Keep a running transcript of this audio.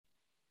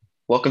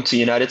Welcome to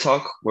United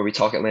Talk, where we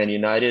talk Atlanta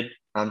United.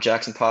 I'm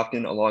Jackson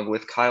Popkin, along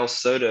with Kyle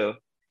Soto,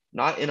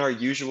 not in our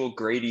usual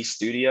Grady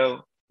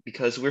studio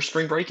because we're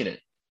spring breaking it,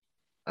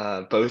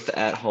 both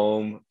at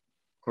home,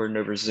 recording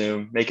over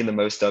Zoom, making the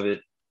most of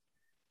it.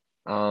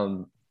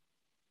 Um,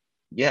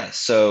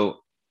 so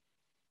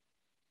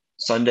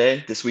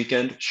Sunday, this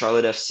weekend,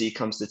 Charlotte FC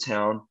comes to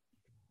town.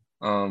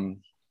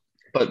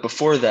 But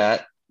before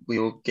that, we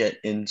will get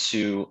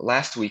into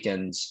last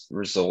weekend's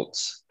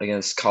results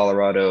against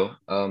Colorado.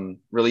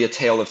 Really a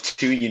tale of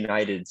two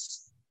Uniteds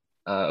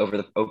over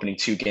the opening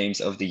two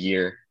games of the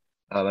year.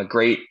 A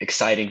great,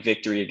 exciting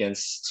victory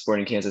against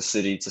Sporting Kansas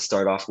City to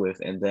start off with,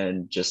 and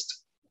then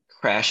just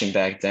crashing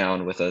back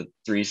down with a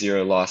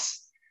 3-0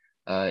 loss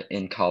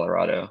in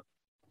Colorado.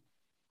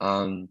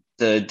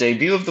 The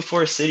debut of the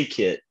Forest City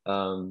kit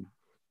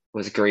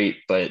was great,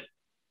 but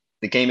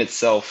the game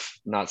itself,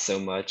 not so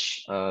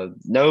much.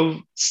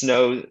 No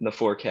snow in the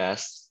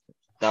forecast.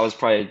 That was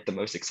probably the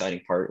most exciting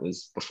part,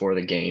 was before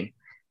the game.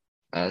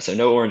 So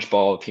no orange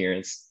ball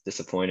appearance,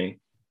 disappointing.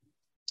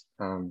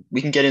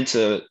 We can get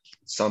into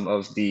some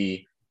of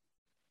the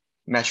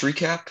match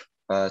recap.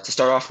 To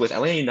start off with,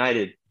 Atlanta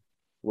United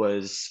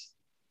was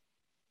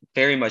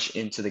very much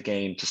into the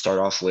game to start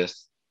off with.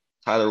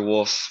 Tyler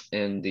Wolff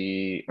around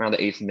the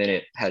 8th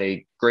minute had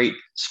a great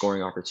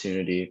scoring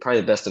opportunity,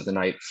 probably the best of the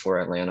night for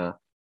Atlanta.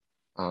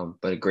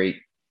 But a great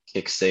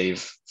kick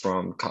save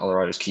from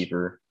Colorado's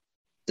keeper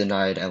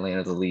denied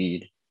Atlanta the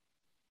lead.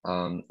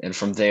 And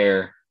from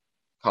there,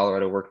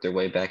 Colorado worked their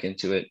way back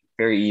into it,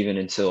 very even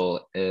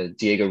until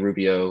Diego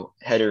Rubio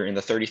header in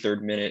the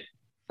 33rd minute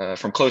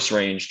from close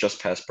range,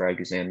 just past Brad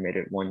Guzan, made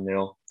it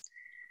 1-0.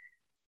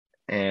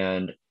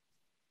 And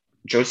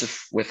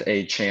Joseph, with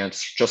a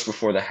chance just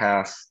before the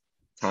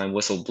half-time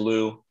whistle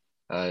blew,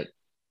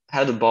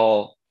 had the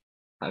ball,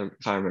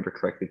 if I remember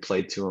correctly,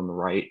 played to him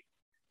right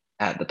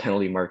at the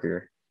penalty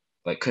marker,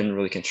 but couldn't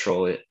really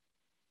control it,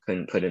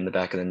 couldn't put it in the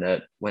back of the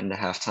net, went into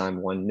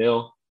halftime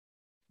 1-0.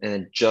 And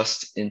then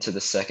just into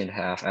the second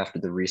half after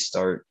the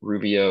restart,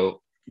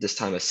 Rubio, this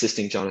time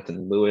assisting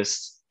Jonathan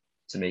Lewis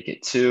to make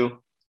it 2.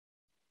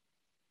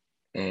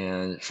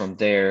 And from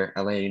there,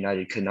 Atlanta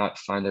United could not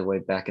find their way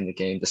back in the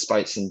game,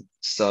 despite some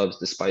subs,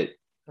 despite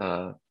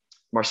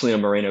Marcelino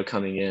Moreno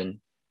coming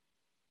in,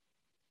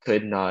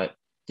 could not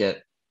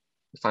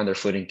find their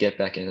footing, get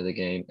back into the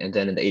game. And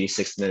then in the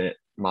 86th minute,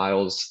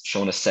 Miles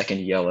shown a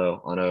second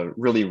yellow on a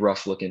really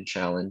rough looking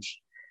challenge.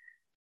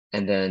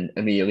 And then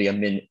immediately a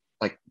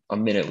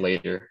minute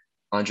later,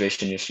 Andre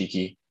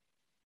Shinyashiki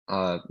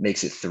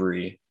makes it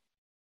 3,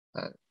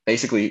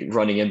 basically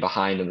running in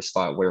behind in the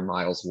spot where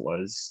Miles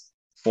was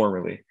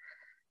formerly.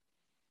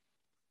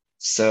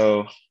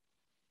 So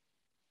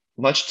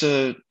much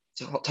to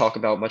talk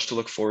about, much to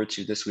look forward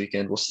to this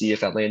weekend. We'll see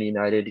if Atlanta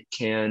United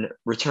can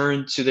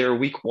return to their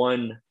week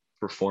 1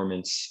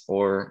 performance,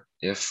 or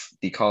if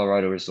the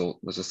Colorado result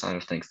was a sign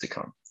of things to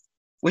come,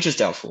 which is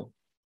doubtful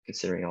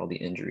considering all the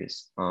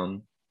injuries.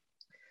 Kyle,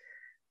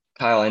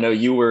 I know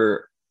you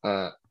were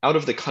out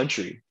of the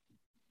country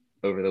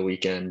over the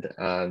weekend.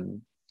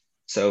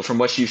 So from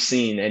what you've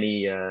seen,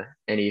 any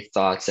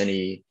thoughts,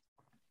 real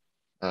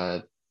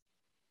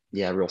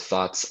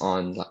thoughts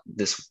on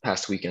this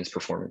past weekend's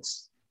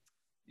performance?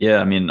 Yeah,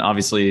 I mean,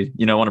 obviously,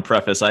 I want to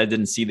preface, I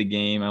didn't see the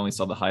game. I only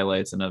saw the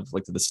highlights, and I've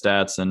looked at the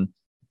stats and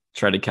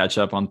tried to catch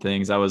up on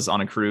things. I was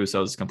on a cruise, so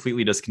I was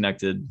completely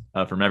disconnected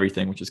from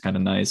everything, which is kind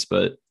of nice.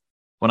 But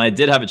when I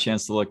did have a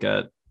chance to look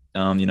at,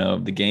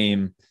 the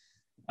game,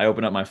 I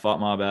open up my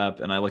FotMob app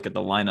and I look at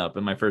the lineup,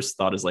 and my first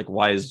thought is like,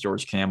 why is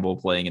George Campbell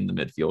playing in the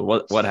midfield?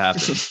 What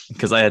happened?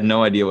 Because I had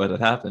no idea what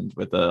had happened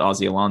with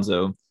Ozzy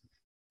Alonso.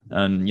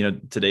 And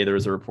today there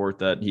was a report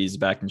that he's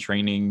back in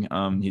training.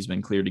 He's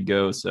been cleared to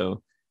go,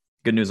 so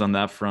good news on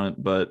that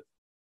front. But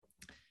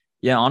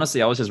yeah,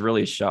 honestly, I was just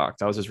really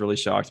shocked.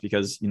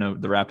 Because, the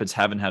Rapids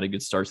haven't had a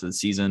good start to the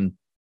season.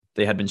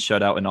 They had been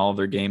shut out in all of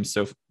their games.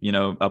 So,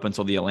 up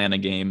until the Atlanta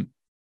game.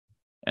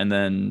 And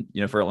then,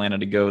 for Atlanta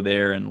to go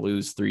there and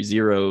lose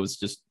 3-0 is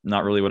just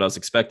not really what I was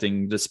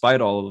expecting,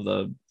 despite all of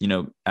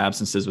the,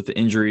 absences with the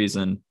injuries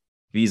and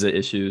visa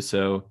issues.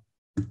 So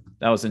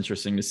that was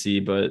interesting to see.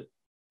 But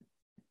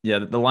yeah,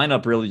 the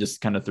lineup really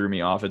just kind of threw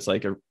me off. It's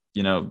like,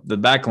 the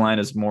back line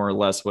is more or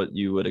less what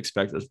you would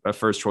expect a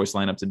first choice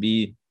lineup to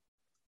be.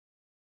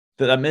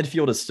 That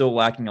midfield is still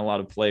lacking a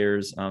lot of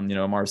players.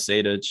 Amar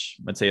Sejdic,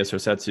 Mateus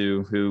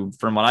Rossetto, who,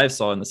 from what I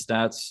saw in the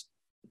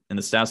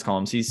stats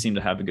columns, he seemed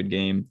to have a good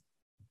game.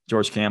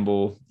 George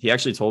Campbell, he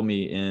actually told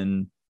me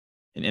in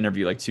an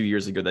interview like 2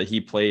 years ago that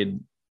he played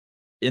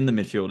in the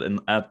midfield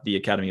and at the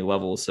academy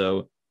level.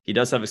 So he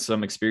does have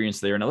some experience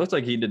there. And it looked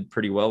like he did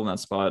pretty well in that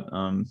spot,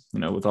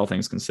 with all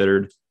things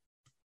considered.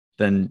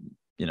 Then,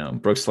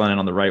 Brooks Lennon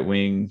on the right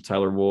wing,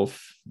 Tyler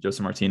Wolff,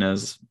 Joseph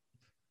Martinez,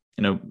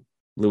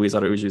 Luis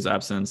Araujo's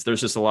absence. There's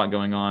just a lot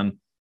going on.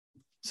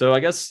 So I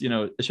guess,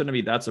 it shouldn't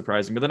be that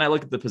surprising. But then I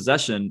look at the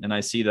possession and I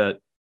see that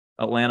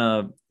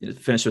Atlanta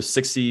finished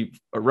with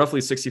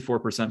roughly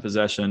 64%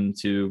 possession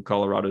to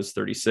Colorado's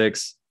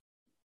 36.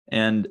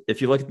 And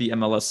if you look at the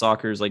MLS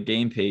Soccer's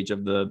game page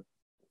of the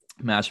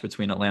match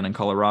between Atlanta and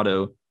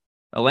Colorado,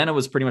 Atlanta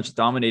was pretty much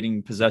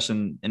dominating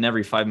possession in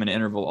every 5-minute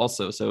interval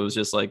also. So it was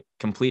just like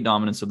complete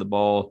dominance of the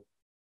ball,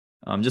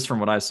 just from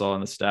what I saw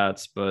in the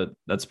stats. But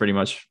that's pretty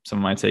much some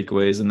of my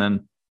takeaways. And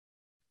then,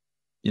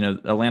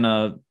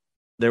 Atlanta,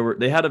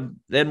 they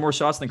had more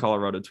shots than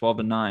Colorado,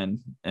 12-9.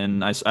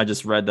 And I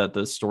just read that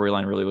the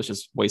storyline really was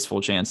just wasteful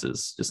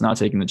chances, just not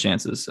taking the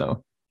chances.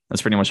 So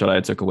that's pretty much what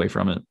I took away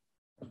from it.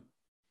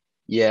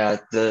 Yeah,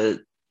 the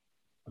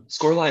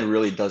scoreline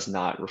really does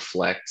not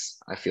reflect,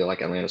 I feel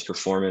like, Atlanta's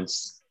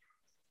performance.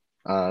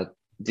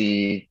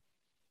 The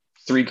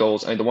 3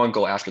 goals, the 1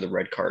 goal after the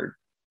red card,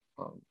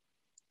 I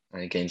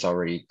think game's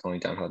already going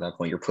downhill at that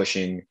point. You're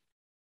pushing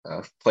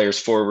players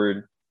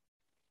forward.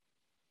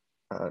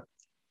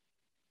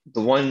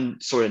 The one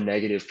sort of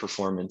negative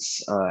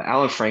performance,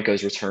 Alan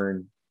Franco's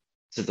return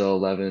to the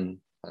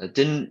 11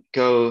 didn't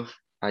go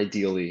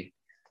ideally.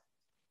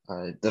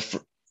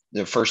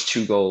 The first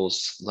 2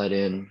 goals let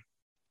in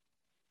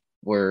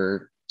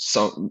were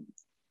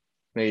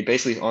made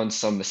basically on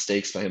some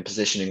mistakes by him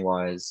positioning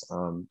wise,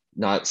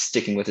 not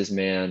sticking with his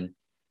man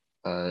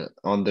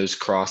on those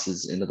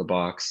crosses into the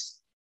box.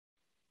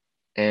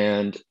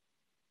 And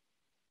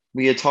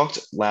we had talked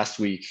last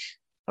week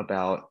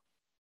about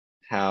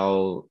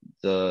how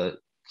the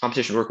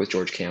competition worked with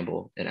George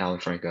Campbell and Alan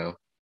Franco.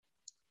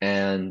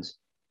 And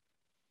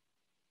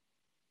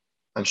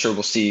I'm sure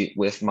we'll see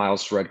with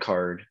Miles' red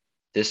card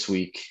this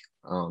week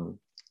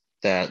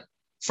that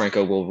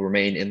Franco will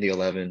remain in the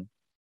 11,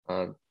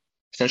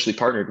 potentially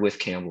partnered with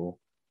Campbell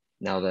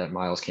now that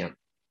Miles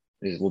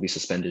will be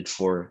suspended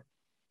for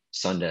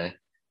Sunday.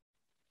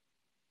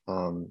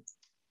 It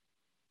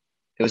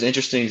was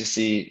interesting to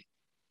see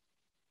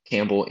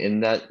Campbell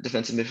in that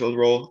defensive midfield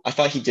role. I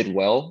thought he did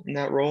well in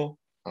that role.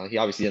 He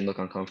obviously didn't look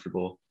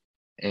uncomfortable,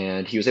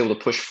 and he was able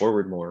to push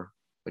forward more,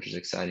 which is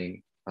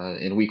exciting.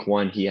 In week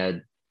 1, he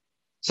had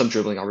some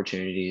dribbling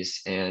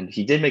opportunities, and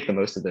he did make the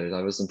most of those.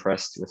 I was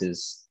impressed with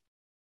his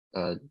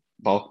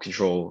ball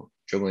control,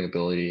 dribbling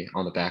ability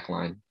on the back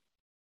line.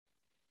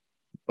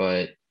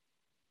 But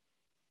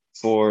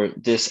for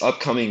this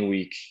upcoming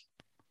week,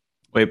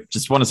 wait,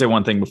 just want to say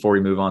one thing before we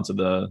move on to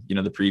the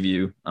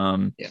preview.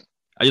 Yeah.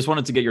 I just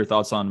wanted to get your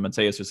thoughts on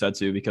Matheus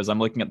Rossetto, because I'm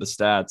looking at the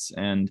stats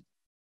and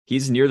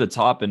he's near the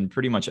top in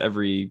pretty much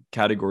every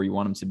category you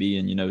want him to be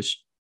in.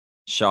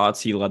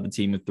 Shots, he led the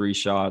team with 3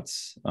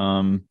 shots.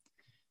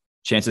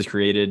 Chances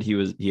created,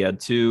 he had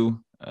 2.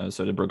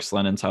 So did Brooks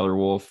Lennon, Tyler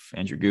Wolff,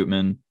 Andrew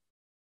Gutman.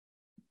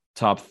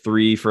 Top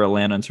 3 for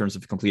Atlanta in terms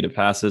of completed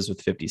passes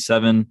with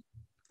 57.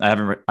 I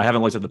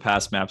haven't looked at the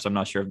pass maps. I'm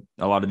not sure if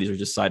a lot of these are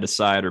just side to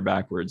side or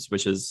backwards,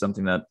 which is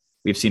something that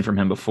we've seen from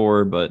him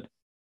before. But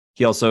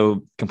he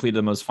also completed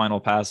the most final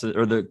passes,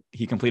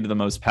 he completed the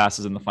most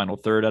passes in the final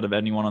third out of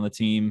anyone on the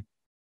team.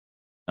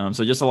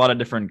 So just a lot of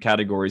different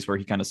categories where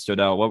he kind of stood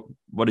out.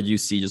 What did you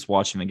see just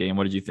watching the game?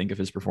 What did you think of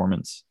his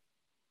performance?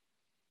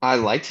 I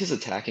liked his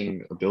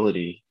attacking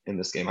ability in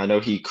this game. I know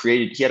he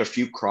had a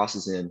few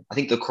crosses in. I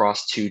think the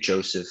cross to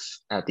Joseph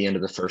at the end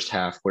of the first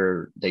half,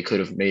 where they could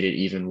have made it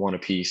even 1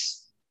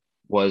 apiece,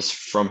 was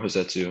from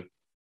Rossetto.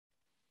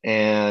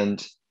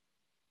 And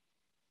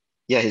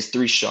yeah, his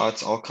 3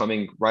 shots all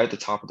coming right at the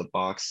top of the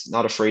box,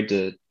 not afraid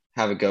to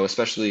have a go,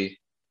 especially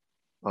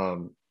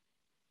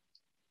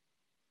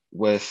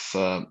with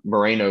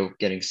Moreno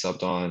getting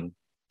subbed on.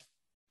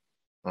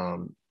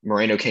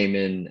 Moreno came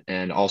in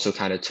and also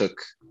kind of took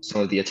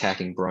some of the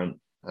attacking brunt,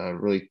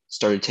 really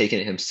started taking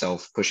it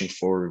himself, pushing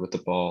forward with the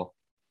ball,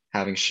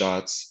 having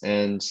shots.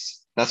 And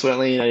that's what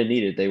Atlanta United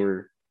needed. They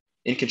were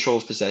in control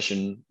of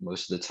possession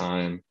most of the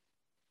time,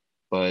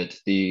 but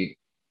the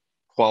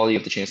quality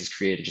of the chances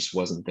created just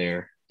wasn't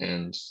there.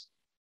 And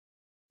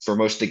for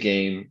most of the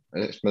game,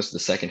 most of the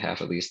second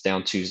half at least,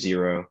 down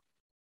 2-0,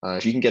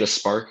 if you can get a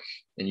spark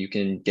and you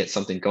can get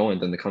something going,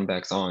 then the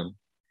comeback's on.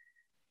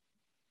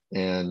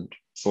 And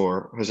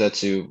for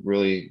Rossetto,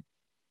 really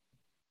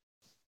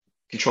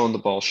controlling the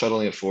ball,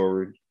 shuttling it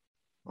forward,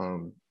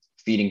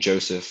 feeding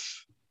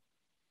Joseph,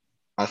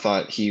 I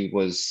thought he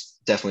was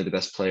definitely the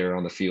best player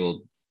on the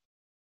field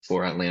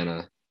for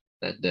Atlanta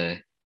that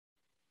day.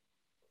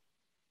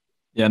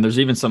 Yeah, and there's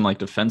even some like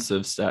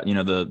defensive stat.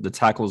 The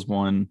tackles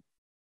one,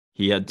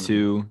 he had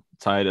 2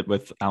 tied it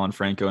with Alan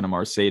Franco and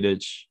Amar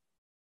Sejdic,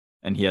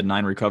 and he had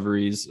 9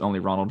 recoveries. Only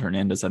Ronald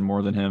Hernandez had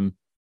more than him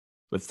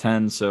with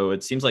 10. So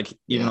it seems like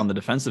even on the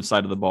defensive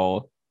side of the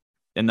ball,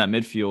 in that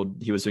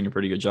midfield, he was doing a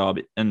pretty good job.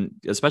 And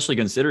especially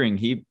considering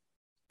he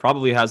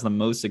probably has the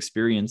most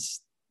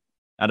experience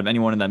out of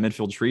anyone in that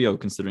midfield trio,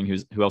 considering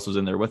who else was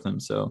in there with him.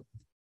 So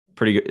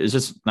pretty good. It's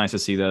just nice to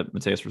see that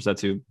Matheus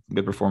Rossetto,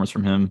 good performance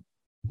from him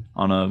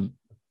on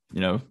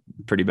a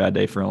pretty bad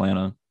day for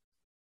Atlanta.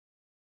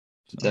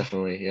 So.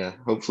 Definitely, yeah.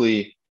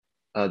 Hopefully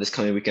this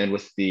coming weekend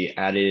with the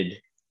added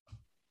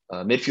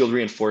midfield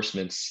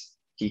reinforcements,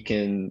 he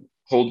can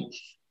hold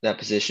that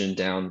position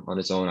down on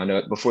his own. I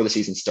know before the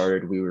season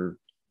started,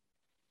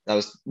 that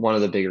was one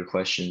of the bigger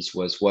questions,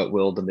 was what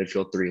will the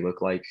midfield 3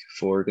 look like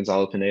for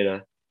Gonzalo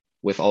Pineda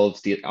with all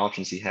of the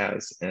options he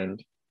has.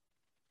 And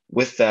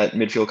with that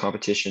midfield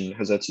competition,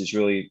 Rossetto's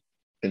really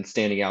been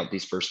standing out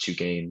these first two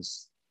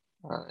games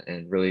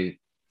and really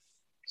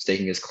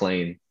staking his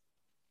claim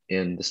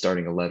in the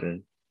starting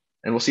 11.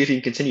 And we'll see if he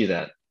can continue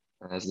that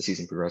as the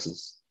season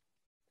progresses.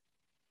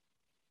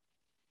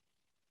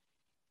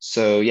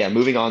 So yeah,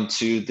 moving on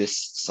to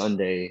this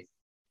Sunday.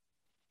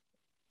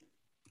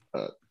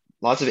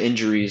 Lots of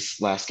injuries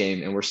last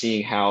game, and we're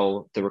seeing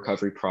how the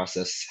recovery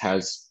process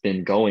has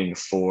been going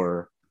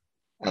for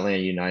Atlanta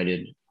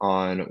United.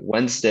 On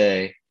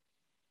Wednesday,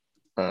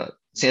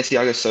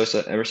 Santiago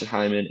Sosa, Emerson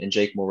Hyndman, and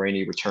Jake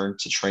Mulroney returned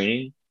to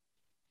training,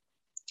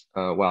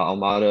 while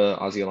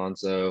Almada, Ozzy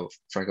Alonso,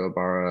 Franco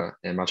Ibarra,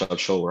 and Machado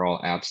Chol were all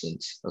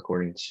absent,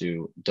 according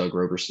to Doug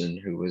Roberson,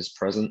 who was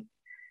present.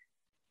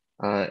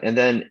 And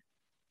then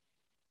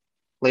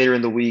later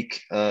in the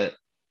week,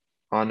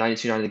 on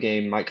 92.9 The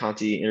Game, Mike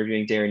Conti,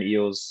 interviewing Darren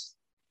Eales,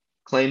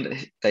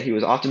 claimed that he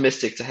was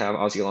optimistic to have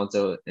Ozzy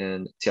Alonso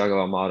and Thiago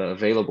Almada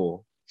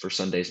available for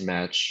Sunday's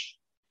match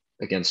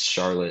against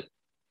Charlotte.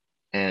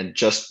 And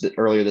just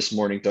earlier this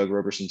morning, Doug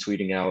Roberson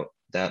tweeting out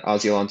that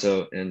Ozzy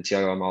Alonso and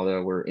Thiago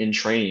Almada were in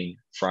training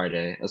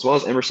Friday, as well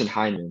as Emerson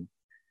Hyndman,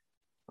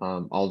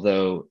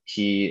 although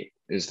he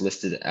is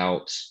listed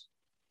out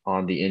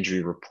on the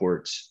injury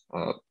report.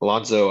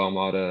 Alonso,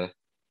 Almada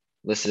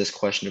listed as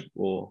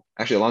questionable.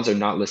 Actually, Alonso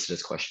not listed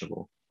as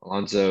questionable.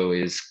 Alonso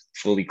is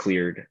fully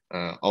cleared.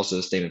 Also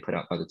a statement put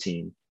out by the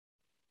team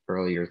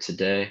earlier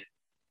today.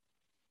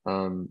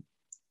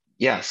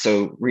 Yeah,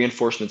 so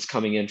reinforcements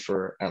coming in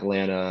for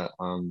Atlanta.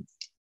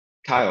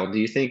 Kyle, do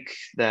you think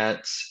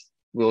that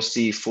we'll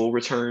see full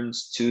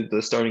returns to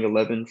the starting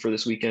 11 for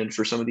this weekend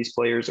for some of these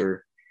players,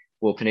 or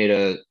will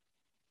Pineda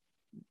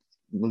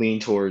lean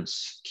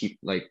towards keep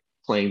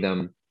playing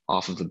them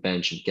off of the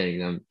bench and getting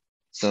them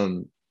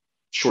some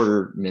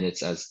shorter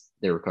minutes as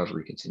their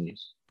recovery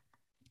continues?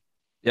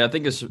 Yeah, I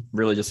think it's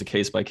really just a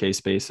case by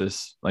case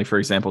basis. Like, for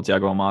example,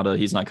 Thiago Almada,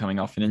 he's not coming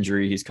off an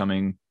injury. He's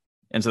coming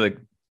into the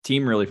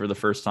team really for the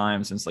first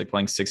time since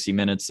playing 60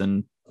 minutes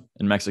in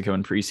Mexico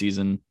in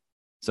preseason.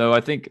 So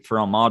I think for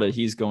Almada,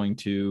 he's going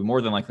to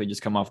more than likely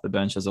just come off the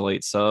bench as a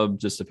late sub,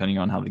 just depending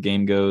on how the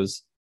game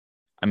goes.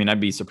 I mean, I'd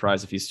be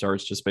surprised if he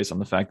starts just based on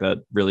the fact that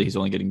really he's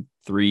only getting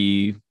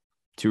 2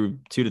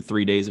 to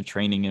 3 days of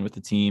training in with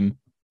the team.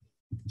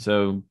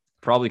 So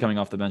probably coming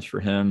off the bench for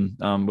him.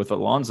 With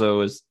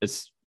Alonso,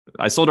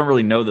 I still don't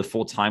really know the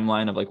full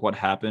timeline of what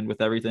happened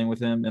with everything with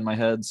him in my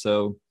head.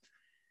 So,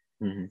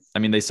 I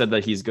mean, they said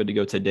that he's good to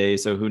go today.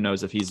 So who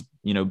knows if he's,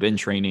 been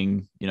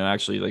training,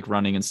 actually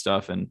running and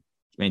stuff and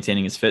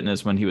maintaining his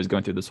fitness when he was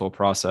going through this whole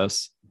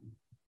process.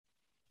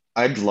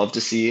 I'd love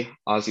to see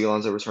Ozzy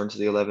Alonso return to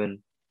the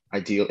 11.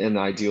 In the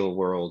ideal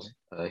world,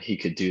 he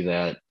could do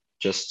that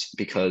just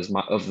because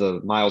of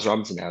the Miles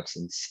Robinson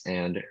absence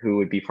and who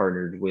would be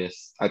partnered with.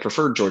 I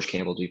prefer George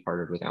Campbell to be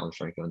partnered with Alan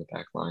Franco in the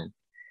back line.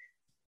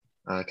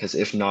 Because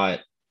if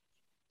not,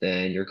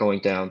 then you're going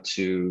down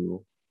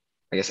to,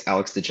 I guess,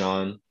 Alex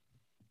DeJohn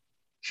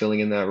filling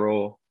in that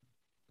role.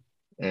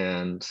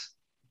 And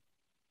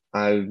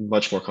I'm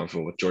much more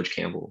comfortable with George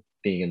Campbell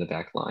being in the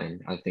back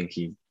line. I think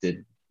he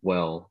did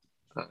well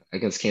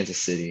against Kansas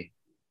City.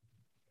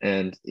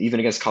 And even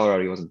against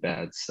Colorado, he wasn't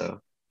bad. So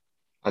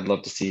I'd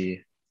love to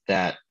see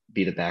that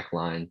be the back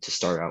line to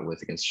start out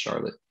with against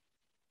Charlotte.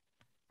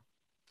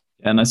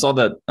 And I saw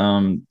that,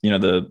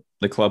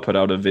 the club put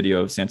out a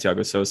video of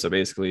Santiago Sosa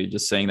basically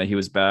just saying that he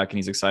was back and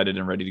he's excited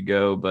and ready to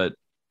go. But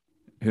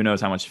who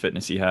knows how much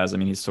fitness he has. I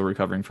mean, he's still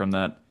recovering from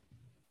that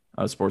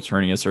sports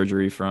hernia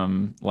surgery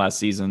from last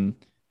season.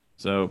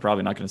 So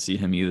probably not going to see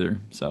him either.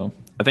 So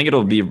I think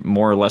it'll be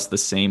more or less the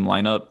same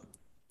lineup.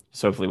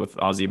 So hopefully with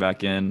Ozzy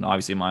back in,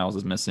 obviously Miles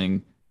is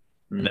missing.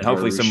 And then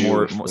hopefully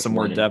some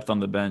more depth on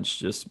the bench,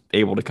 just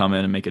able to come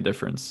in and make a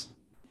difference.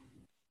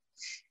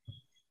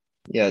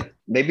 Yeah,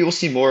 maybe we'll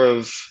see more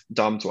of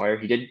Dom Dwyer.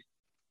 He did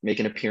make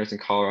an appearance in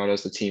Colorado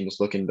as the team was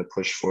looking to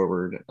push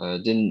forward.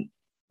 Didn't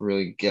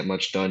really get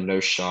much done. No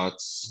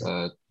shots,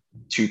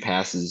 2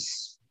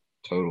 passes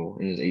total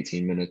in his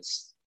 18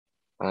 minutes.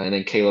 And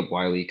then Caleb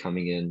Wiley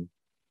coming in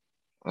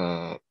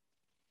I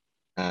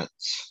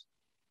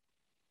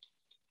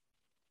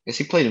guess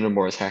he played in a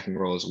more attacking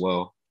role as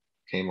well.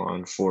 Came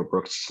on for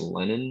Brooks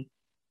Lennon,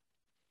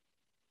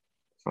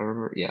 if I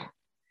remember. Yeah.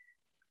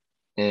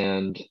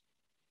 And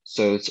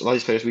so it's a lot of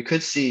these players. We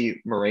could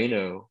see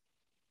Moreno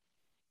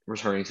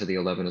returning to the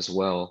 11 as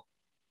well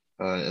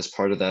as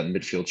part of that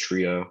midfield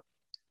trio,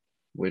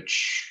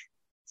 which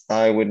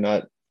I would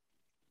not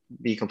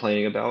be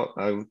complaining about.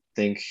 I would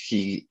think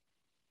he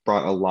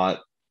brought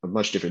a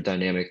much different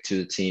dynamic to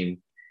the team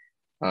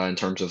in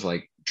terms of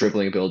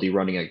dribbling ability,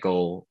 running at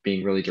goal,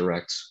 being really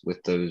direct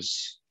with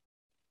those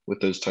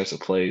types of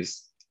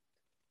plays.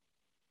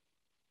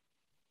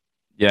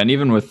 Yeah, and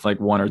even with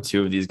 1 or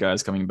 2 of these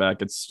guys coming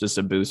back, it's just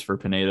a boost for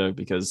Pineda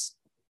because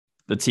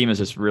the team is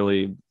just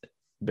really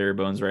bare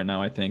bones right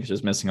now. I think it's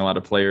just missing a lot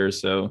of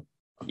players. So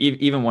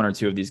even 1 or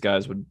 2 of these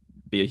guys would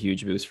be a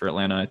huge boost for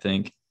Atlanta, I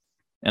think.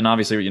 And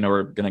obviously,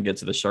 we're going to get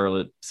to the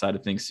Charlotte side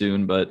of things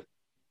soon, but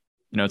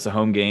it's a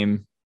home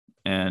game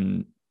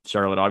and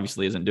Charlotte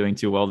obviously isn't doing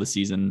too well this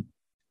season.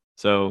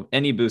 So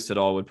any boost at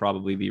all would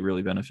probably be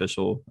really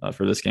beneficial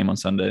for this game on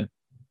Sunday.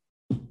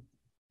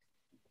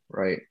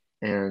 Right.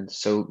 And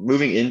so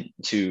moving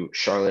into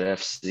Charlotte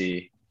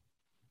FC,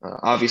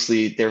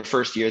 obviously their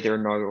first year, their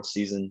inaugural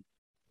season,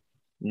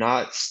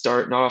 not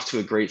off to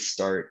a great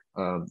start.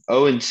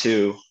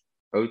 0-2,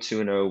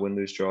 0-2-0 win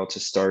lose draw to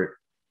start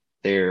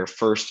their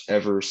first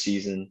ever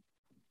season.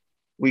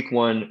 Week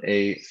 1,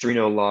 a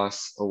 3-0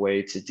 loss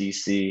away to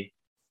DC,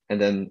 and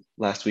then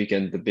last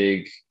weekend the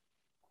big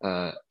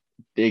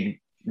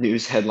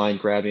news headline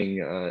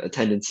grabbing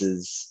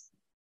attendances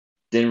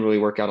didn't really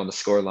work out on the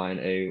scoreline.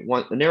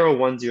 A narrow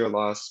 1-0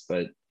 loss,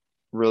 but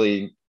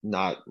really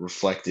not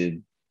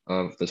reflected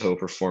of the total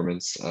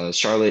performance.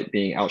 Charlotte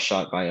being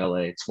outshot by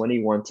LA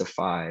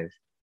 21-5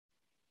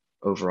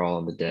 overall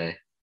on the day.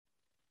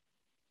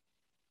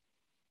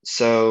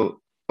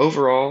 So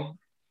overall,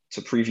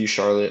 to preview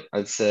Charlotte,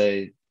 I'd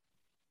say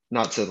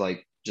not to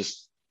like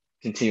just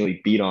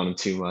continually beat on them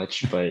too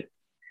much, but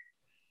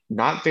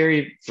not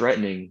very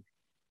threatening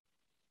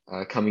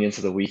coming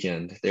into the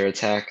weekend. Their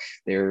attack,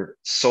 their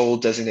sole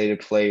designated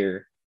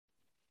player,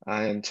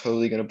 I am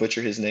totally going to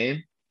butcher his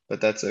name,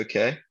 but that's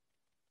okay.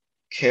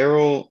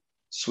 Karol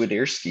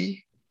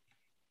Swiderski.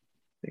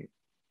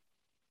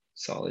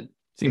 Solid.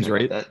 Seems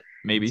right. That.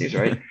 Maybe. Seems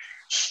right.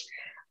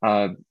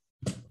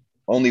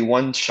 Only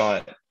one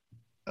shot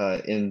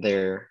in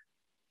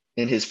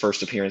his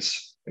first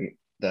appearance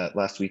that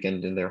last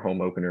weekend in their home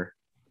opener.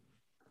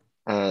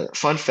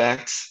 Fun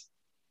fact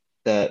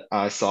that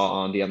I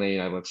saw on the Atlanta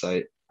United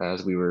website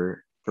as we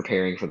were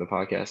preparing for the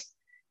podcast.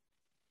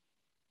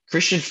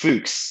 Christian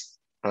Fuchs,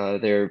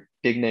 their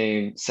big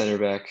name center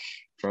back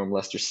from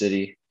Leicester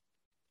City,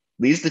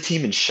 leads the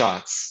team in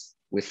shots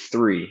with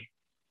 3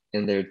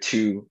 in their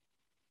 2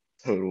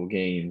 total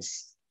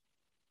games.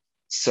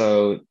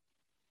 So,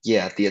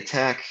 yeah, the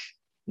attack,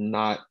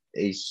 not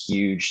a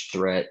huge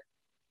threat.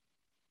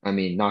 I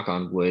mean, knock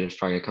on wood, it's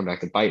probably going to come back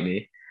to bite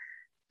me.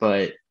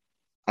 But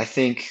I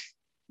think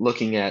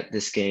looking at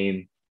this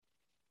game,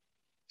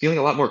 feeling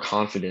a lot more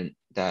confident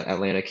that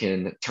Atlanta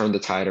can turn the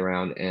tide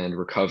around and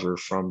recover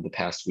from the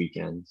past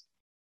weekend.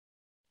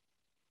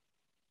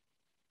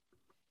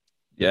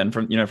 Yeah, and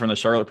from the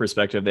Charlotte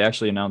perspective, they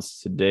actually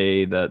announced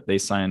today that they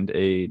signed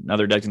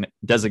another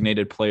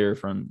designated player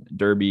from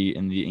Derby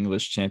in the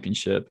English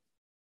Championship,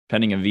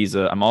 pending a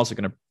visa. I'm also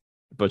going to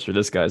butcher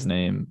this guy's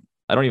name.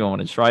 I don't even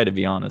want to try, to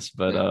be honest.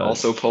 But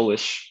also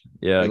Polish.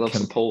 Yeah, we love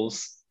some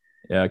Poles.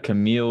 Yeah,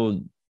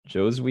 Kamil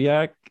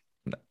Jozwiak.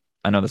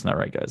 I know that's not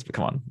right, guys, but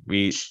come on,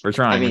 we're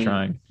trying. We're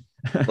trying.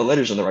 The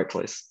letter's in the right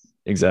place.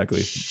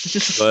 Exactly.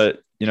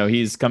 But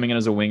he's coming in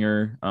as a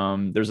winger.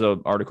 There's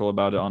an article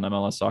about it on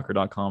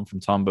MLSsoccer.com from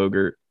Tom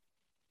Bogert.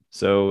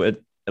 So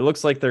it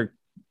looks like they're,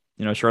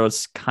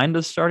 Charlotte's kind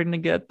of starting to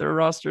get their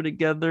roster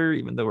together,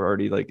 even though we're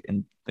already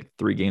in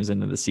 3 games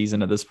into the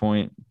season at this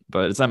point.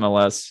 But it's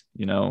MLS.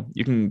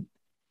 You can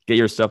get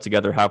your stuff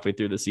together halfway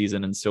through the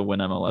season and still win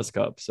MLS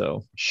Cup.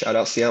 So shout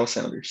out Seattle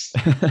Sounders.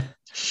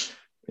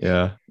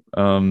 Yeah.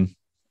 But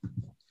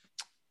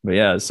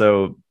yeah,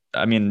 so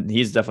I mean,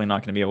 he's definitely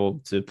not going to be able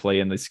to play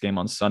in this game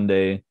on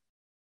Sunday.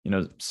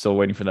 Still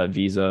waiting for that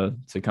visa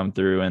to come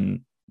through.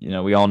 And,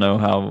 we all know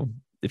how,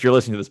 if you're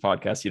listening to this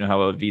podcast,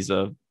 how a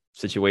visa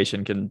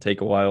situation can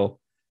take a while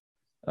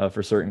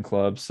for certain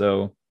clubs.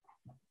 So,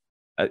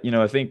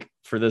 I think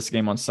for this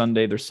game on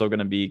Sunday, they're still going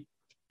to be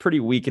pretty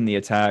weak in the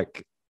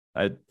attack.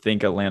 I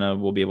think Atlanta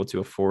will be able to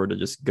afford to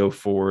just go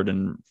forward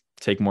and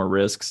take more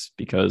risks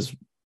because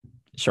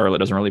Charlotte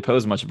doesn't really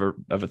pose much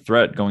of a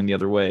threat going the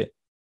other way.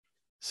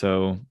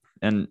 So,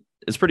 and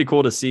it's pretty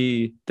cool to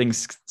see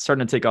things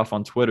starting to take off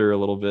on Twitter a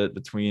little bit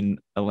between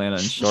Atlanta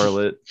and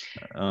Charlotte.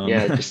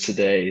 Yeah, just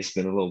today it's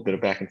been a little bit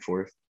of back and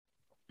forth.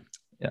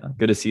 Yeah,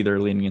 good to see they're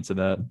leaning into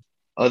that.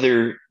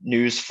 Other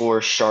news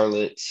for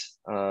Charlotte,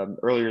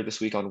 earlier this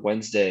week on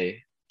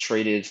Wednesday,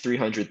 traded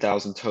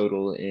 $300,000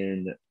 total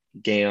in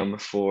GAM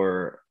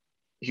for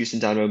Houston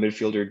Dynamo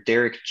midfielder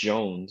Derek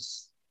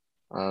Jones.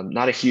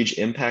 Not a huge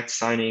impact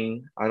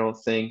signing, I don't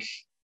think,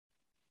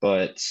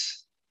 but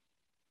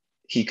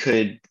he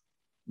could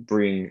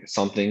bring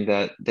something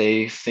that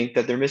they think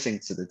that they're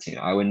missing to the team.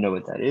 I wouldn't know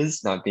what that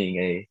is, not being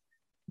a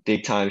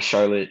big time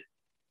Charlotte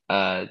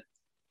fan.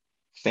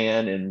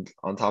 And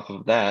on top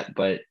of that,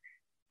 but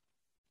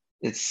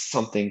it's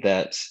something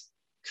that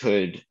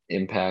could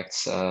impact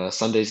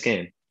Sunday's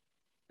game.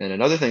 And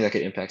another thing that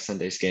could impact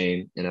Sunday's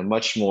game in a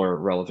much more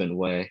relevant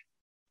way,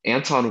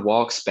 Anton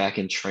Walk's back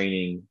in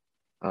training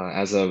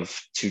as of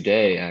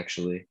today,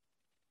 actually.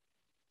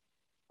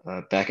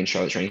 Back in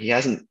Charlotte training. He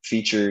hasn't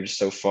featured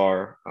so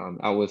far,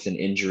 out with an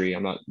injury.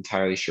 I'm not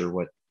entirely sure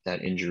what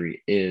that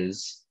injury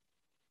is,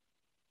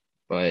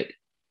 but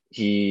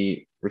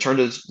he returned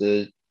to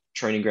the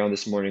training ground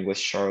this morning with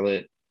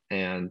Charlotte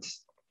and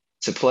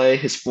to play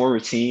his former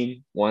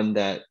team, one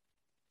that,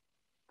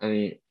 I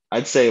mean,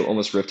 I'd say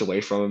almost ripped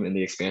away from him in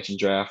the expansion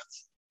draft,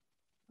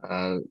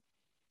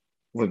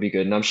 would be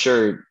good. And I'm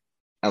sure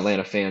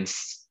Atlanta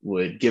fans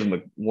would give him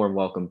a warm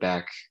welcome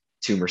back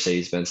to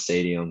Mercedes-Benz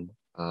Stadium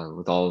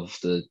with all of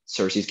the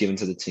service he's given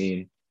to the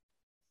team.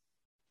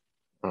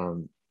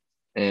 Um,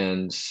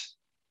 and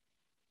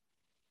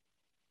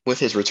with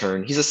his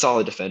return, he's a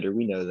solid defender.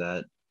 We know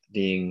that,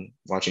 being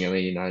watching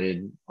Atlanta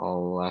United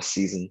all last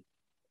season.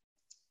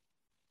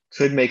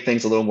 Could make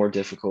things a little more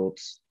difficult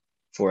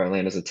for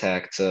Atlanta's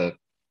attack to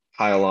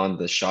pile on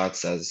the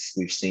shots as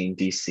we've seen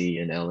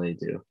DC and LA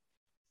do.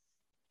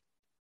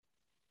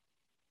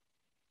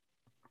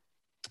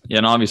 Yeah,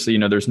 and obviously,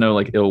 there's no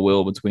like ill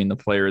will between the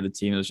player or the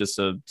team. It's just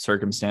a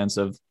circumstance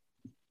of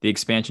the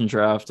expansion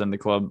draft, and the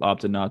club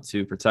opted not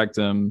to protect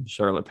him.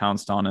 Charlotte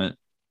pounced on it,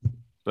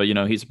 but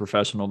he's a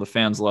professional. The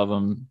fans love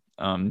him.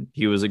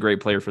 He was a great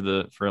player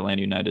for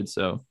Atlanta United.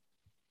 So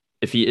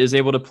if he is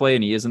able to play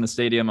and he is in the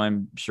stadium,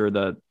 I'm sure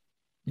that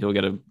he'll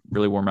get a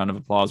really warm round of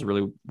applause, a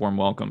really warm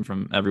welcome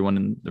from everyone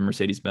in the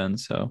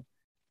Mercedes-Benz. So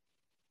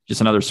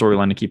just another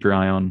storyline to keep your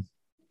eye on.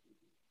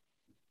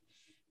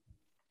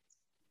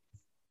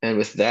 And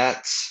with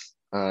that,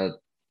 that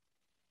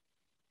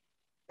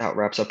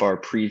wraps up our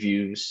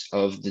previews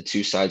of the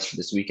two sides for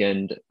this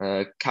weekend.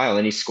 Kyle,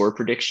 any score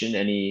prediction?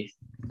 Any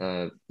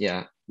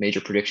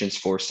major predictions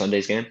for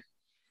Sunday's game?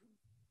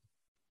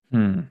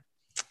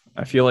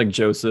 I feel like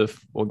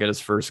Joseph will get his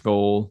first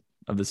goal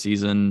of the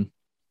season.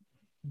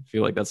 I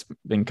feel like that's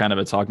been kind of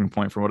a talking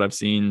point from what I've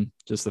seen,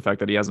 just the fact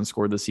that he hasn't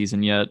scored this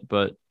season yet.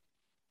 But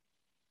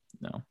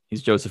no,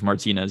 he's Joseph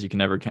Martinez. You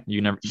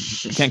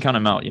can't count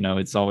him out.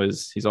 He's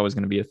always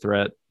going to be a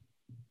threat.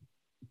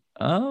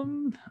 I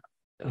don't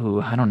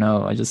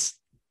know. I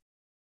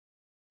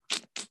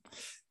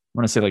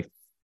want to say like,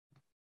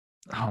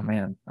 oh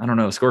man, I don't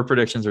know. Score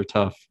predictions are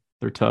tough.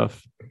 They're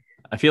tough.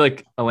 I feel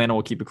like Atlanta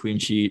will keep a clean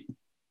sheet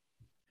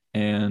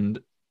and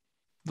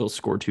they'll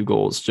score 2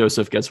 goals.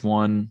 Joseph gets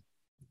 1.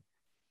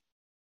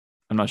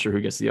 I'm not sure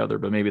who gets the other,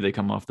 but maybe they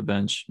come off the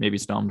bench. Maybe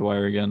it's Dom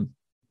Dwyer again.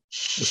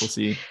 Guess we'll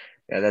see.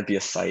 Yeah, that'd be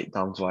a sight.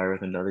 Dom Dwyer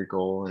with another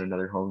goal in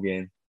another home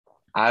game.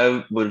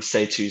 I would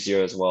say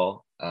 2-0 as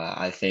well.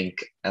 I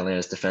think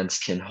Atlanta's defense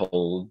can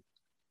hold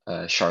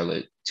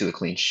Charlotte to a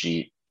clean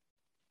sheet,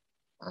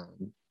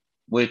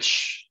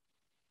 which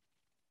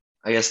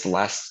I guess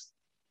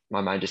my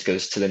mind just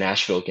goes to the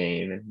Nashville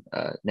game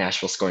and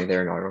Nashville scoring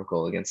their inaugural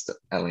goal against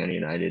Atlanta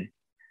United.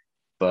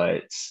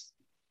 But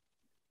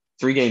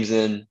 3 games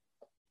in,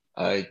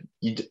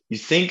 you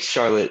think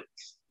Charlotte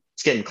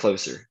is getting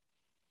closer.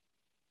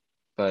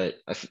 And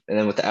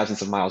then with the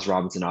absence of Miles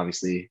Robinson,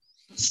 obviously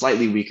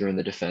slightly weaker in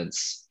the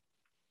defense.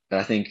 But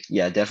I think,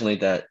 yeah, definitely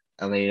that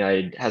Atlanta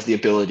United has the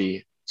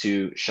ability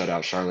to shut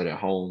out Charlotte at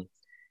home.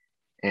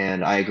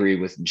 And I agree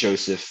with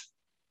Joseph.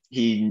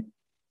 He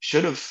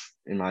should have,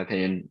 in my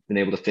opinion, been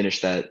able to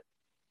finish that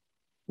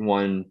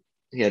one.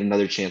 He had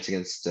another chance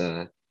against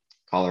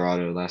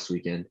Colorado last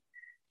weekend.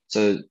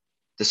 So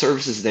the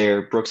service is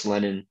there. Brooks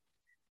Lennon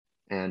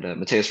and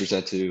Mateus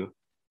Rossetto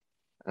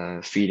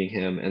feeding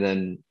him. And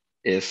then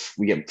if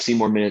we see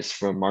more minutes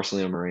from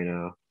Marcelino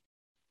Moreno,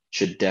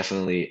 should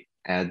definitely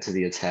add to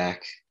the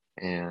attack.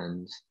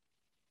 And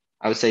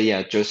I would say,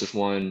 yeah, Joseph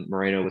 1,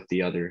 Moreno with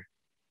the other.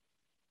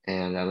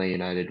 And Atlanta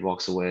United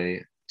walks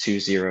away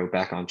 2-0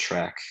 back on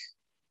track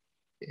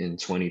in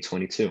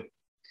 2022.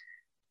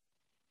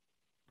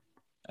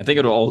 I think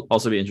it'll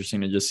also be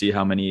interesting to just see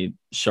how many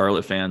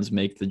Charlotte fans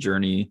make the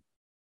journey,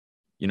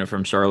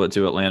 from Charlotte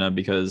to Atlanta,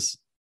 because,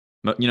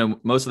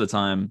 most of the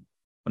time,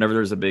 whenever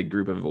there's a big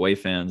group of away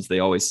fans, they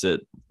always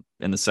sit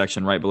in the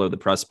section right below the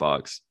press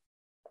box,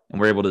 and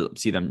we're able to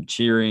see them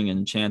cheering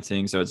and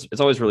chanting. So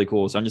it's always really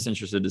cool. So I'm just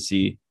interested to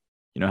see,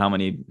 how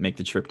many make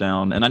the trip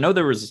down. And I know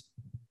there was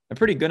a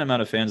pretty good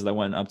amount of fans that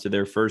went up to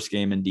their first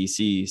game in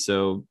DC.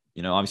 So,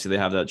 obviously they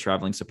have that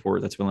traveling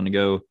support that's willing to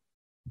go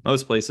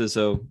most places.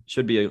 So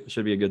should be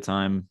a good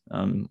time.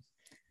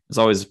 It's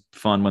always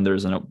fun when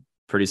there's a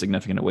pretty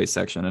significant away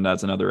section, and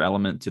that's another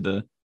element to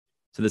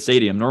the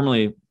stadium.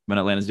 Normally when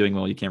Atlanta's doing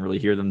well, you can't really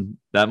hear them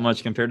that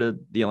much compared to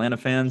the Atlanta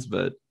fans,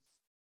 but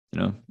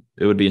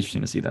it would be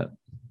interesting to see that.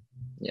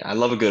 Yeah, I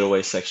love a good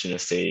away section of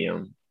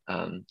stadium.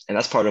 And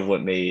that's part of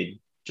what made,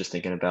 just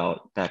thinking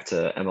about back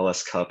to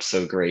MLS Cup,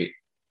 so great.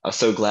 I was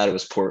so glad it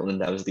was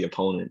Portland that was the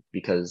opponent,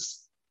 because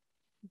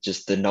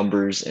just the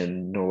numbers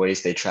and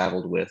noise they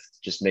traveled with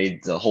just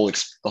made the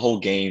whole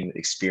game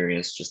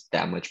experience just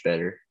that much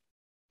better.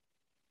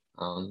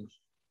 And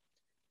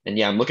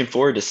yeah, I'm looking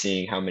forward to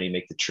seeing how many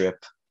make the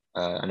trip.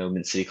 I know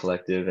Mint City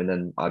Collective, and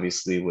then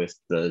obviously with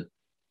the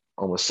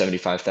almost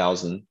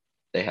 75,000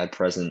 they had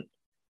present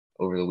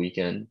over the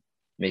weekend,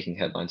 making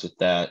headlines with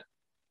that.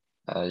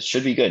 It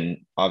should be good.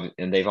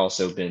 And they've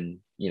also been,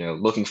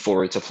 looking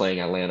forward to playing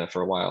Atlanta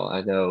for a while.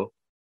 I know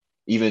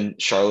even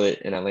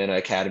Charlotte and Atlanta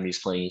academies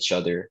playing each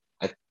other.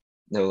 I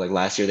know like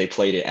last year they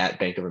played it at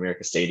Bank of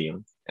America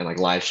Stadium and like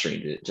live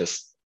streamed it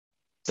just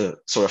to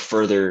sort of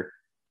further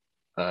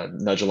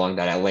nudge along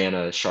that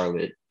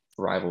Atlanta-Charlotte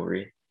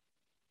rivalry.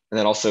 And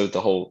then also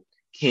the whole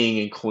king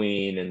and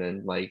queen, and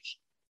then like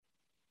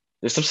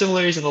there's some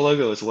similarities in the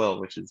logo as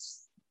well, which is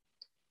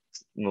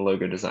in the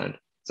logo design.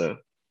 So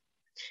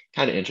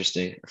kind of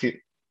interesting.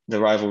 The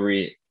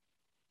rivalry,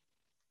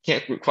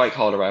 can't quite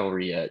call it a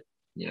rivalry yet,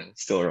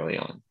 still early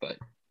on, but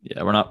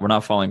Yeah, we're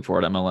not falling for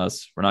it,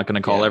 MLS. We're not going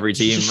to call Yeah. every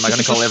team. We're not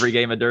going to call every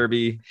game a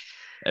derby,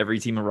 every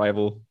team a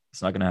rival.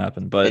 It's not going to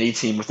happen. But Any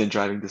team within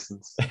driving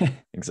distance.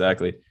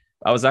 exactly.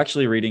 I was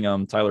actually reading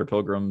Tyler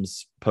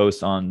Pilgrim's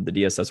post on the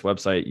DSS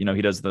website.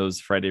 He does those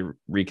Friday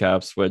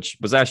recaps, which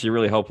was actually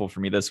really helpful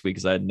for me this week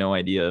because I had no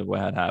idea what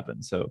had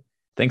happened. So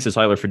thanks to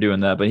Tyler for doing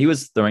that. But he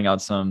was throwing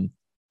out some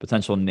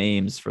potential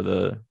names for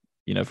the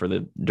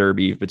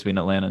derby between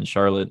Atlanta and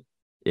Charlotte,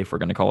 if we're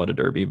going to call it a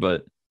derby.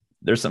 But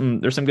there's some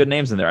good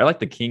names in there. I like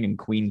the King and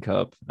Queen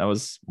Cup. That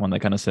was one that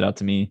kind of stood out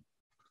to me.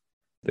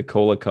 The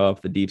Cola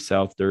Cup, the Deep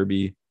South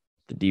Derby,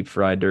 the Deep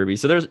Fried Derby.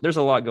 So there's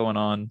a lot going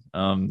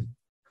on.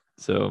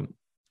 So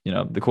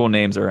the cool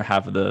names are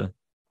half of the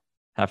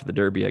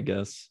derby, I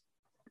guess.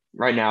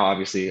 Right now,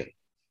 obviously,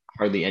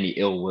 hardly any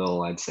ill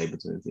will, I'd say,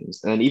 between the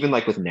teams. And even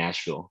like with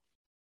Nashville,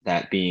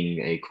 that being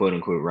a quote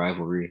unquote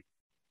rivalry,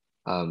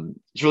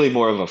 it's really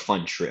more of a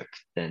fun trip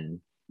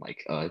than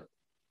like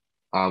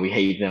we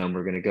hate them,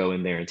 we're gonna go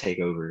in there and take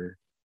over.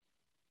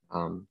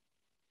 Um,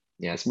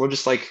 yeah, it's more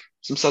just like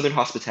some Southern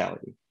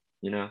hospitality,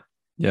 you know?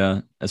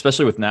 Yeah,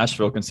 especially with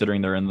Nashville,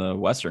 considering they're in the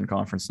Western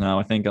Conference now.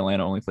 I think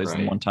Atlanta only plays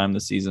them Right. one time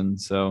this season.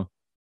 So,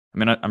 I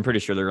mean, I'm pretty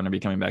sure they're going to be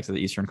coming back to the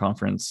Eastern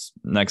Conference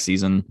next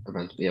season.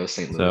 Eventually, yeah, with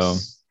St. So,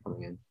 Louis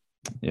coming in.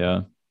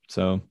 yeah.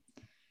 So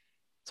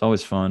it's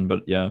always fun.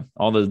 But yeah,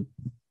 all the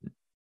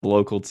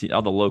local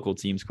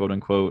teams, quote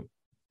unquote,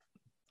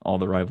 all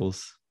the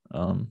rivals.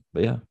 But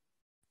yeah.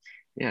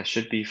 Yeah,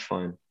 should be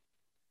fun.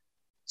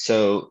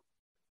 So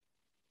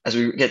as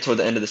we get toward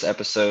the end of this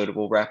episode,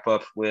 we'll wrap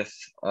up with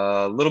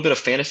a little bit of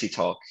fantasy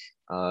talk.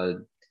 Uh,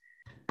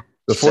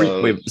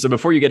 so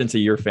Before you get into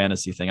your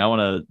fantasy thing, I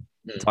want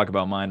to hmm, talk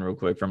about mine real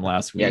quick from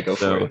last yeah, week. go for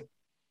So it.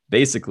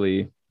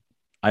 basically,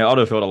 I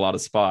autofilled a lot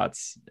of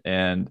spots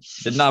and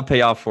did not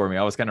pay off for me.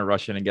 I was kind of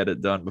rushing to get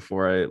it done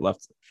before I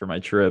left for my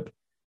trip.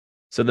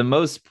 So the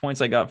most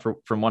points I got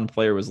from one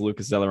player was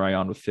Lucas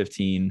Zelarayan with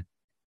 15.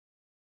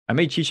 I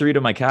made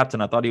Chicharito my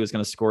captain. I thought he was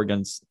going to score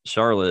against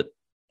Charlotte,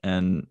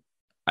 and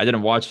I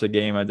didn't watch the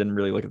game. I didn't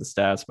really look at the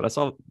stats, but I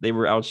saw they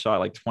were outshot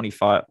like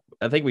 25.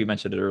 I think we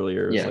mentioned it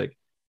earlier. It was Yeah, like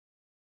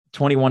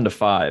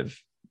 21-5.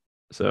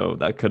 So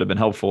that could have been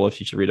helpful if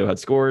Chicharito had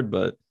scored,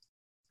 but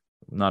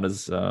not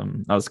as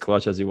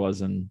clutch as he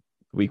was in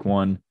week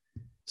one.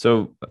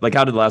 So, like,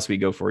 how did last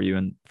week go for you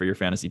and for your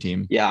fantasy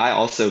team? yeah. I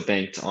also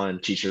banked on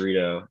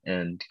Chicharito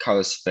and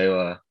Carlos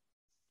Vela.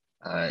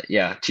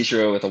 Yeah,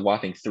 Chicharito with a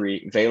whopping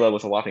 3, Vela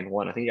with a whopping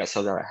 1. I think he got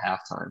subbed out at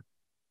halftime.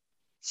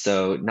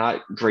 So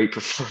not great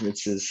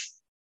performances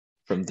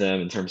from them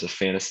in terms of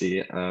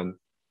fantasy.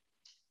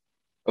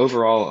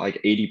 Overall,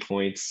 like 80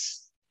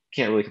 points.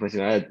 Can't really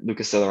complain. I had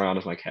Lucas Celerano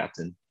as my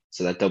captain,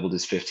 so that doubled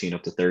his 15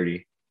 up to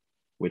 30,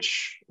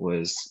 which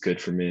was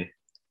good for me.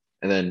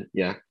 And then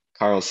yeah,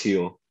 Carl's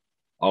heel,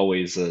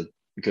 always a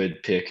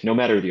good pick, no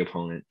matter the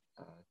opponent.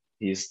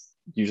 He's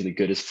usually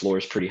good. His floor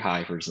is pretty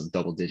high for some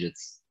double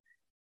digits.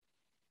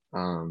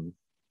 Um,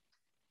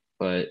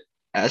 but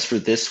as for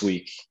this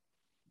week,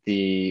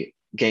 the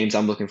games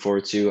I'm looking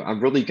forward to,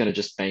 I'm really going to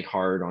just bank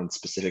hard on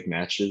specific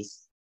matches.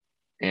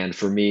 And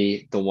for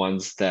me, the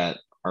ones that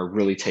are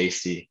really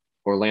tasty,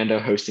 Orlando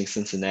hosting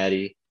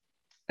Cincinnati,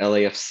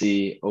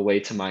 LAFC away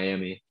to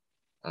Miami,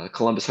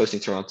 Columbus hosting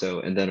Toronto,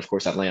 and then, of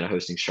course, Atlanta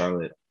hosting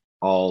Charlotte,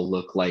 all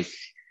look like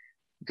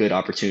good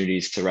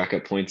opportunities to rack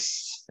up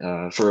points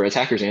for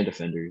attackers and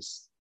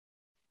defenders.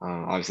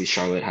 Obviously,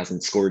 Charlotte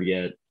hasn't scored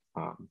yet.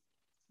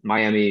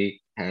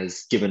 Miami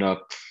has given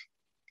up,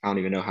 I don't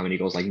even know how many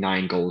goals, like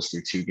 9 goals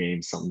through 2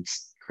 games, something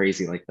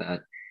crazy like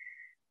that.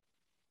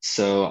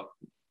 So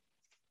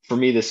for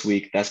me this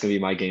week, that's going to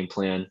be my game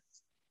plan.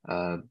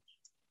 Uh,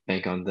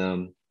 bank on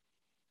them.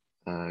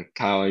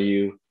 Kyle, are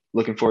you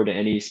looking forward to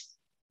any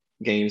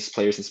games,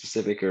 players in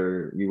specific,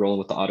 or are you rolling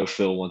with the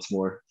autofill once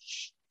more?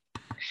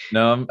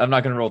 No, I'm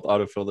not going to roll with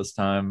autofill this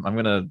time. I'm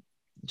going to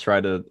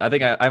try to. I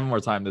think I have more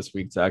time this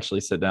week to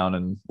actually sit down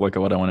and look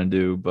at what I want to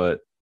do. But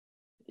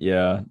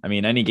yeah, I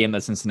mean, any game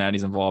that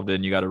Cincinnati's involved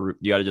in, you got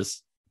to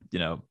just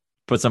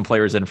put some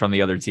players in from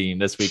the other team.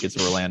 This week it's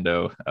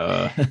Orlando.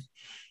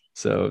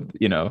 So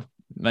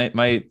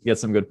might get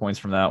some good points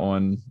from that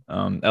one.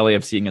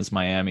 LAFC against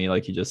Miami,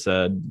 like you just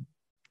said,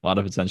 a lot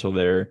of potential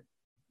there.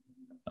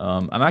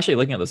 I'm actually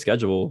looking at the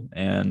schedule,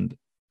 and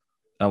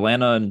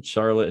Atlanta and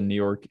Charlotte and New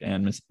York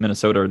and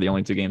Minnesota are the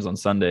only 2 games on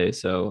Sunday.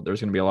 So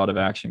there's going to be a lot of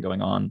action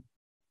going on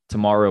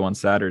tomorrow on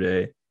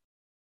Saturday.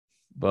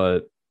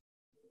 But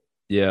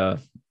yeah,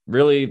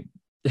 really,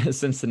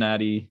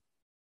 Cincinnati,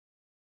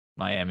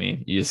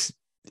 Miami,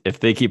 if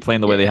they keep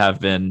playing the way they Yeah, have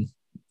been,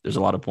 there's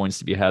a lot of points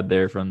to be had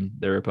there from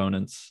their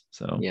opponents.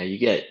 So yeah, you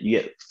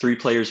get 3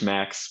 players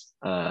max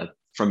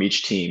from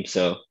each team,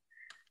 so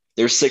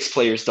there's 6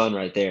 players done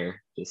right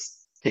there.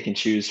 Just pick and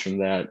choose from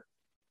that.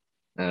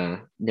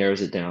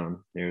 Narrows it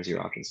down, narrows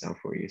your options down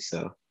for you.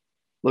 So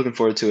looking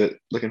forward to it.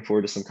 Looking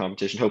forward to some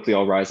competition. Hopefully,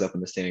 I'll rise up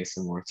in the standings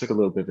some more. Took a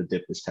little bit of a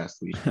dip this past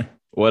week.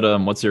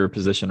 what's your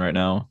position right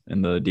now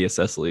in the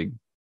DSS league?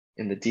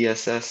 In the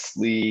DSS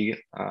league,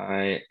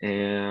 I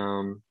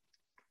am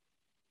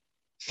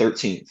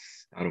 13th.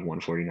 out of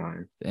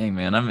 149. Dang,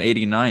 man, I'm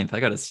 89th. I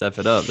got to step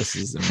it up. This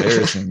is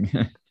embarrassing.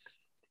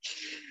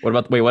 What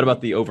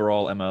about the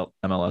overall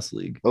MLS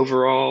league?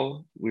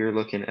 Overall, we're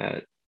looking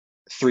at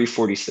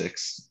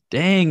 346.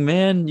 Dang,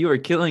 man, you are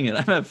killing it.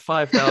 I'm at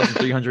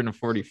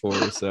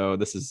 5,344. So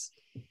this is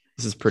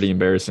pretty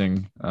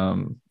embarrassing.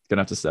 Gonna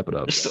have to step it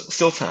up.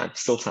 Still time.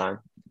 Still time.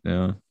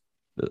 Yeah.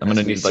 I'm As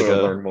gonna we need like sort of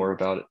a learn more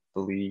about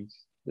the league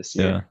this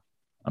yeah. year.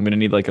 I'm gonna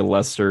need like a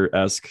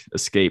Leicester-esque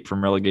escape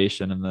from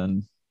relegation and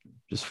then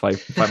just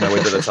fight my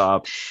way to the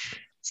top.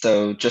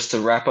 So just to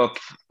wrap up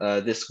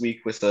this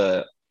week with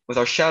our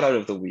shout out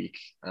of the week,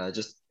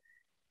 just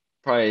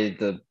probably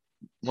the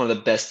one of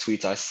the best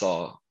tweets I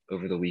saw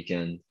over the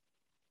weekend.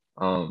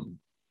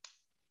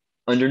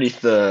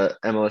 Underneath the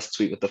MLS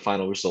tweet with the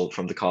final result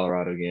from the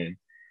Colorado game,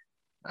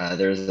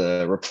 there's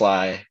a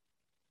reply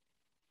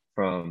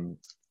from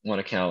one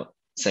account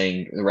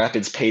saying the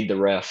Rapids paid the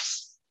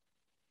refs,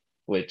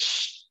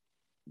 which,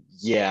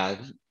 yeah,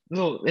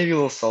 maybe a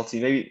little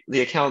salty. Maybe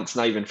the account's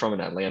not even from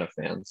an Atlanta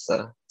fan,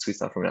 so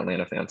tweet's not from an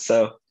Atlanta fan.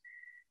 So,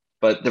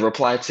 but the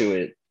reply to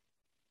it,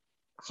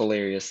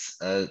 hilarious.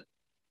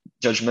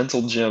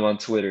 Judgmental Jim on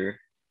Twitter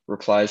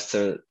replies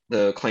to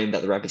the claim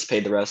that the Rapids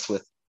paid the refs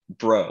with,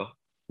 "Bro,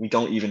 we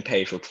don't even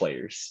pay for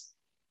players,"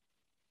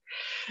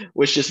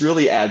 which just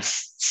really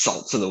adds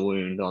salt to the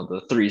wound on the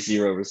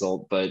 3-0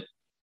 result, but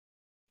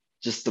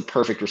just the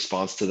perfect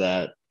response to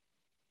that.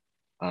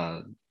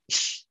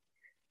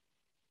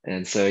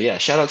 And so, yeah,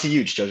 shout out to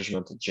you,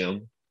 Judgmental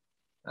Jim.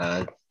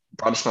 Brought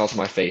a smile to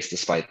my face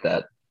despite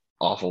that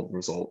awful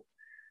result.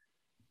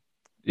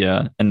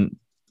 Yeah, and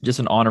just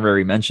an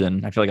honorary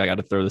mention. I feel like I got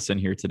to throw this in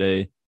here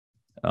today.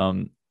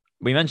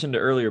 We mentioned it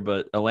earlier,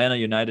 but Atlanta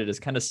United is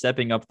kind of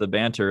stepping up the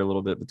banter a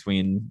little bit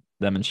between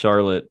them and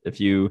Charlotte.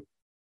 If you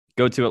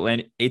go to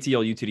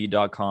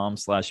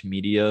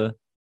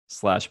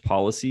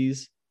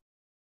atlutd.com/media/policies,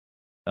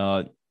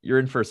 you're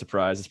in for a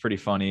surprise. It's pretty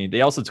funny. They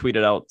also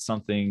tweeted out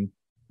something.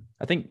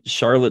 I think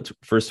Charlotte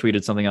first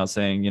tweeted something out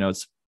saying,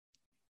 it's,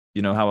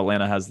 how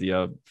Atlanta has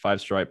the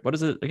 5-stripe. What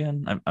is it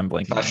again? I'm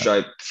blanking.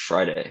 5-stripe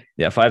Friday.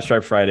 Yeah,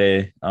 5-stripe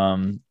Friday.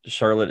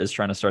 Charlotte is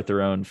trying to start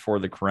their own For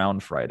the Crown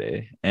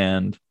Friday,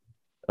 and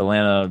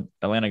Atlanta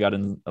got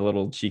in a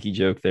little cheeky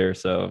joke there.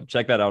 So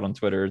check that out on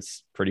Twitter.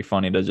 It's pretty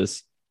funny to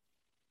just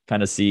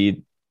kind of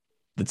see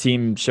the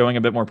team showing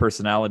a bit more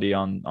personality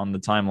on the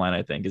timeline.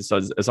 I think it's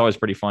always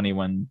pretty funny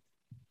when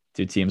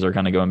two teams are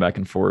kind of going back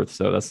and forth.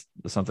 So that's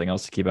something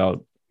else to keep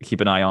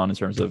an eye on in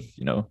terms of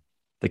the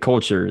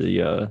culture,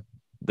 the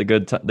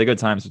good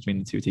times between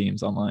the two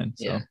teams online.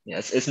 So. Yeah.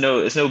 It's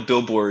no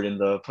billboard in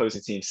the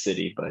opposing team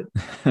city, but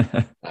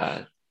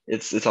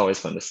it's always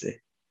fun to see.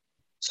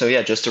 So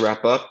yeah, just to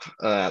wrap up,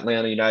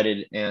 Atlanta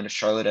United and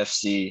Charlotte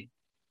FC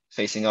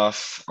facing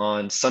off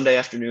on Sunday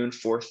afternoon,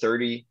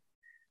 4:30.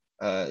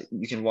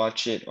 You can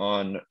watch it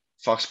on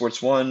Fox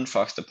Sports 1,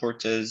 Fox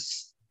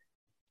Deportes.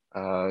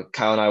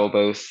 Kyle and I will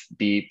both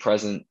be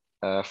present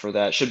for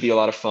that. Should be a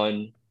lot of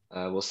fun.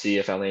 We'll see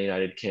if Atlanta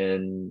United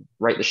can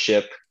right the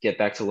ship, get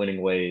back to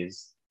winning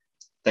ways.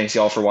 Thanks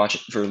y'all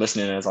for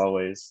listening as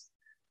always.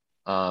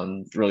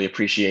 Really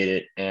appreciate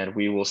it, and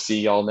we will see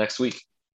y'all next week.